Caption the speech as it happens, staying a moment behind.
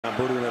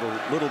Kayshon Boutte in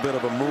a little bit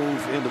of a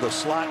move into the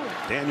slot.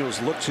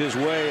 Daniels looks his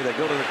way. They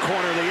go to the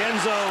corner of the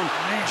end zone,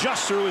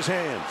 just through his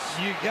hands.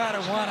 You gotta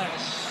want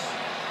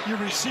your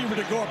receiver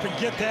to go up and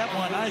get that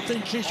one. I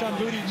think Kayshon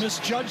Boutte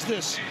misjudged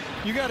this.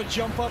 You got to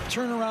jump up,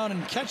 turn around,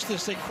 and catch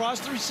this. They cross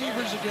the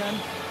receivers again,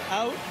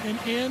 out and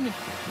in.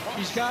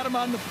 He's got him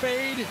on the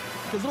fade.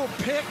 The little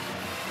pick,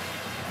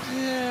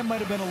 it might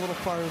have been a little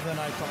farther than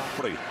I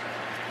thought.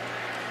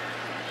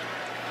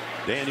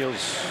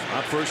 Daniels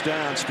on first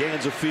down,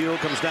 scans the field,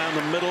 comes down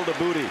the middle to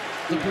Boutte.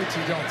 The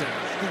Boutte, don't they?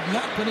 They've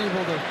not been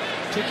able to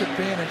take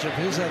advantage of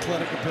his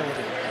athletic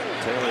ability.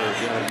 Taylor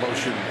again in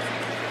motion.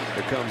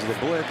 Here comes the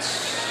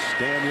blitz.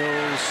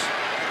 Daniels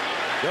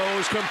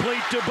goes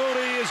complete to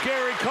Boutte as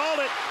Gary called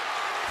it.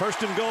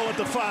 First and goal at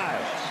the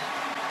 5.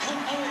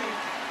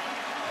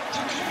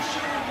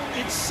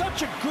 It's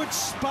such a good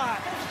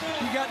spot.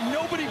 You got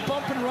nobody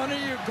bumping,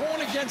 running. You're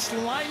going against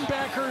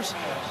linebackers.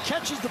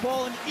 Catches the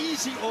ball, an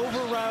easy over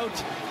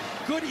route.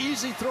 Good,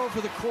 easy throw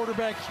for the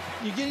quarterback.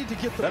 You need to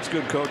get the. That's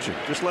good coaching.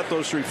 Just let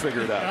those three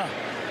figure it out. Yeah.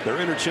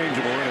 They're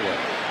interchangeable anyway.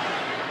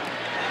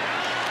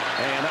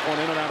 And that one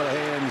in and out of the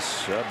hands,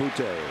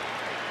 Boutte.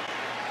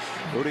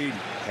 Boutte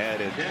had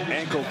an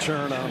ankle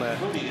turn on that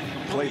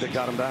play that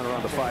got him down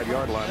around the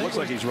 5-yard line. Looks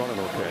like he's running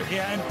okay.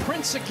 Yeah, and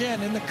Prince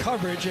again in the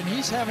coverage, and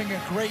he's having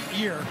a great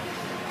year.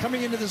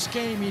 Coming into this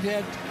game, he'd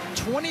had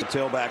 20.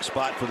 Tailback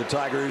spot for the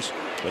Tigers,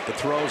 but the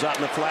throw's out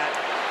in the flat.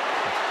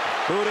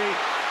 Boutte,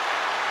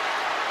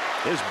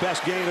 his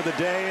best gain of the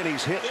day, and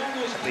he's hit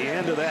at the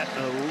end of that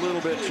a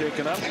little bit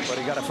shaken up, but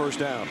he got a first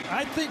down.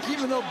 I think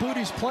even though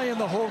Boutte's playing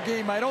the whole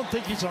game, I don't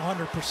think he's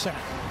 100%.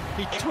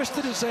 He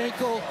twisted his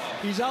ankle.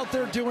 He's out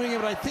there doing it,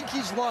 but I think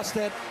he's lost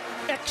that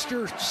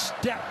extra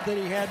step that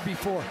he had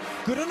before.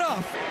 Good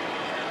enough.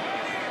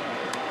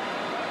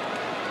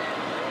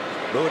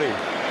 Boutte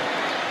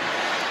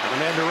on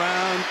an end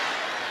around.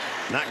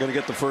 Not going to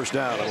get the first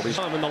down. It'll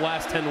be in the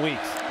last 10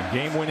 weeks.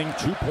 Game-winning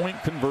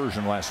 2-point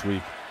conversion last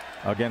week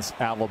against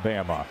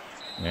Alabama.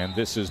 And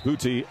this is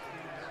Boutte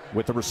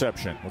with the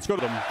reception. Let's go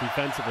to them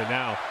defensively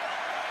now.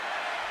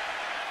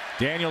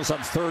 Daniels on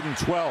 3rd and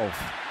 12.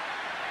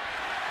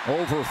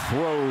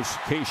 Overthrows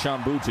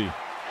Kayshon Boutte.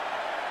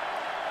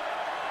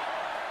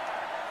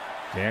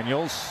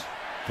 Daniels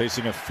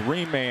facing a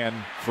 3-man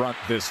front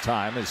this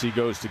time as he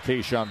goes to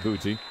Kayshon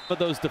Boutte. But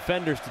those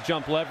defenders to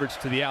jump leverage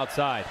to the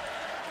outside.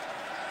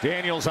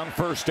 Daniels on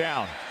first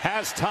down.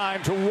 Has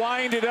time to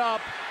wind it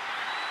up.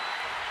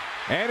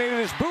 And it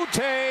is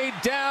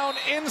Boutte down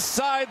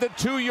inside the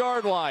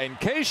 2-yard line.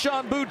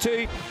 Kayshon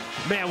Boutte.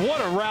 Man,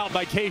 what a route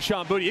by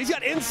Kayshon Boutte. He's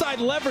got inside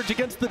leverage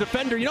against the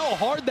defender. You know how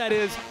hard that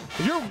is?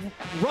 If you're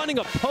running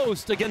a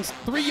post against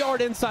 3-yard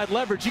inside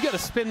leverage, you got to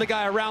spin the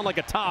guy around like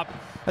a top.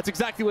 That's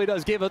exactly what he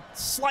does. Gave a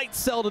slight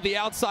sell to the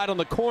outside on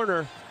the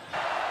corner.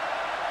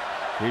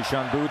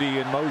 Kayshon Boutte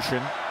in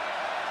motion.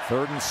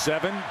 3rd and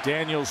 7.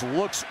 Daniels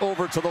looks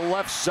over to the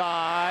left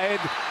side.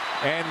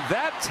 And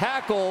that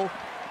tackle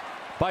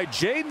by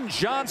Jaden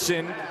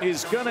Johnson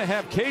is going to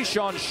have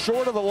Kayshon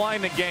short of the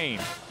line to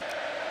gain.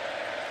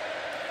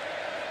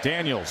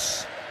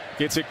 Daniels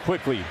gets it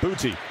quickly.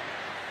 Boutte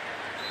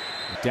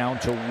down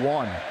to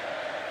 1.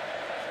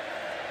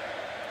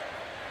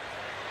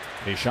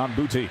 Kayshon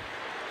Boutte.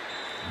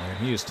 And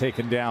he is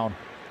taken down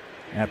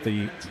at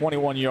the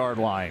 21-yard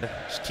line.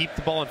 Just keep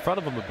the ball in front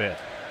of him a bit.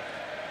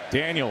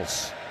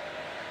 Daniels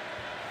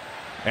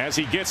as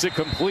he gets it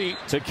complete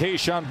to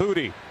Kayshon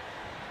Boutte.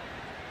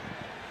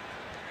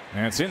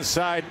 And it's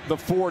inside the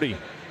 40.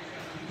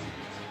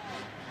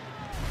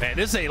 Man,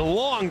 this is a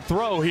long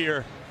throw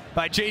here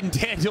by Jaden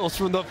Daniels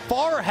from the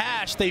far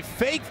hash. They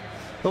fake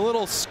the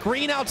little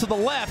screen out to the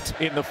left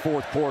in the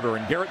 4th quarter.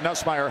 And Garrett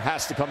Nussmeier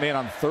has to come in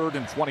on 3rd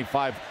and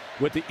 25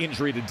 with the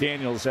injury to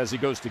Daniels as he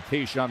goes to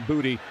Kayshon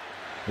Boutte,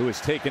 who is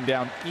taken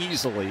down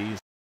easily.